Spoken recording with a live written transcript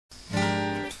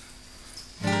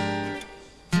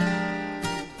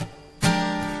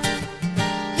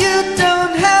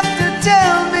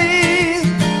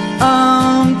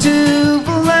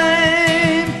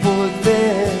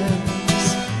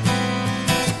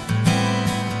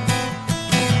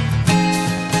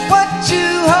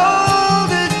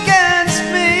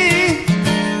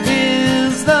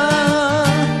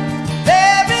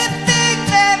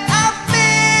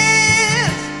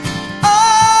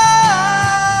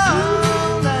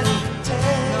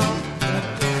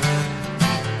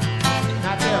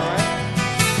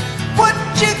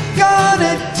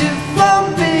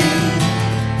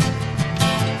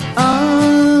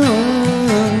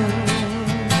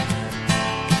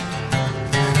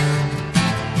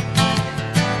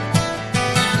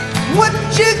What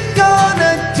you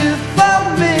gonna do for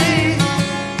me?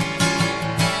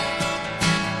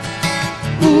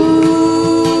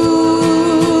 Ooh,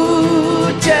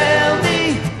 tell me.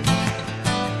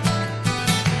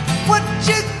 What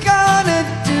you gonna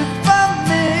do for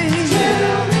me?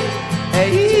 Tell me.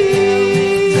 Hey.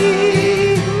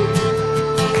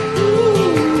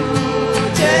 Ooh,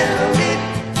 tell me.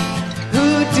 Who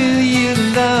do you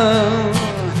love?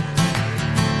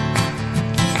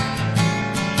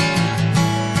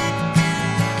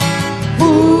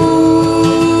 Ooh,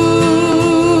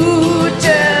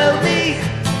 tell me.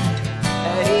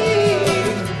 Hey,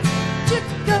 what you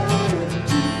gonna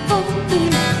do for me?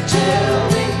 Tell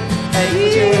me. Hey,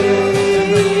 tell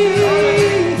me.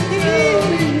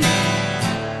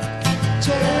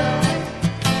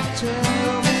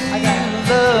 I got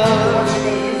love.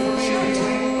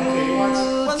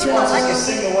 I can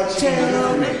sing the What You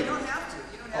Gonna Do. You don't have to.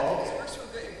 You don't have to. It works so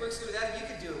good. It works good with that. You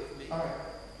can do it with me. All right.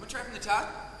 Want to try from the top?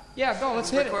 Yeah, go. Let's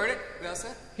hit it. Record it. We all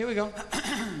set? Here we go.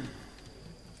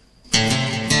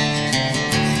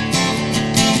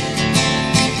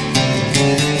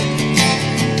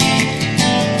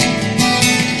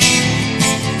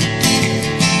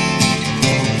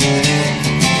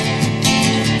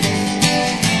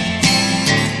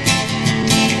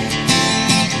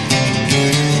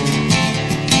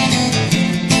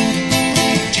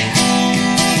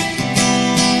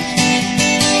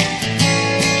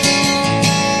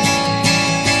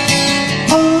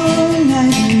 All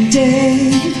night and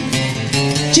day,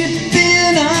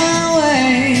 chipping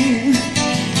away.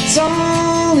 It's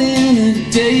all in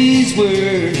a day's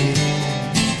work.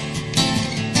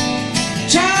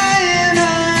 Trying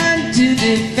hard to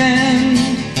defend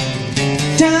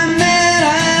time that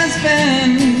I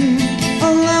spend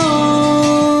alone.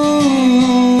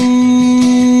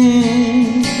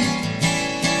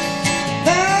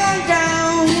 The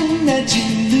ground that you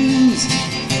lose,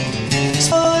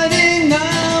 sporting the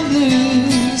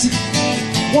blues,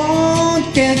 won't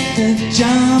get the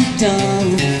job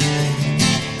done.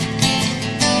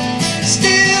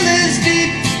 Still as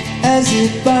deep as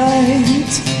it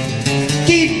bites,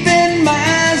 keeping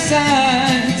my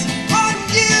sights on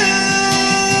you.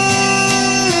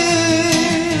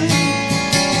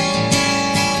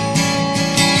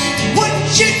 What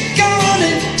you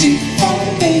gonna do for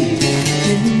me?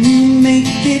 Can you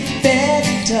make it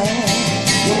better?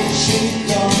 What you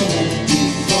gonna do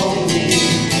for me?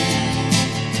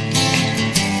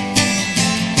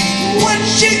 What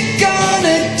you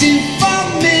gonna do for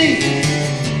me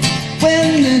when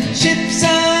the chips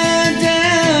are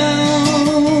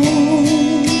down?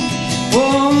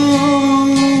 Whoa,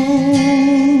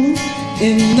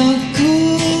 in the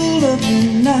cool of the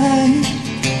night,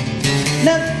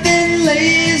 nothing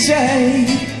lays right.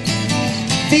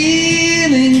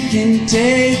 Feeling can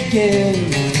take it.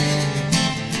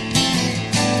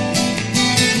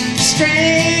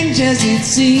 Strange as it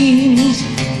seems,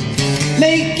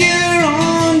 make your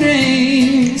own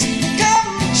dreams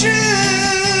come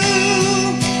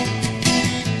true.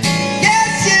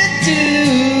 Yes, you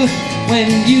do. When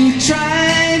you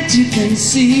try to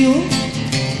conceal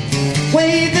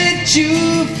way that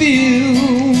you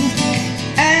feel,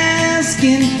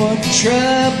 asking for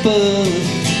trouble.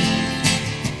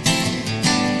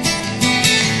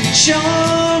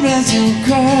 Sure as you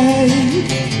cry,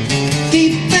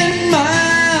 keeping my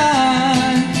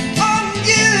eye on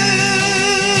you.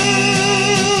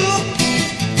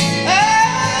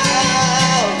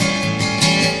 Oh,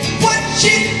 what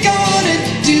you gonna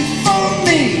do for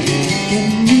me? Can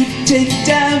you take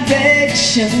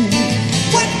direction?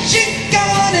 What you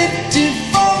gonna do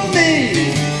for me?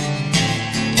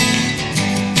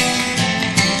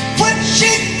 What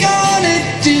you gonna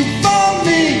do for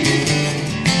me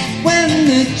when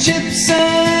the chips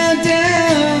are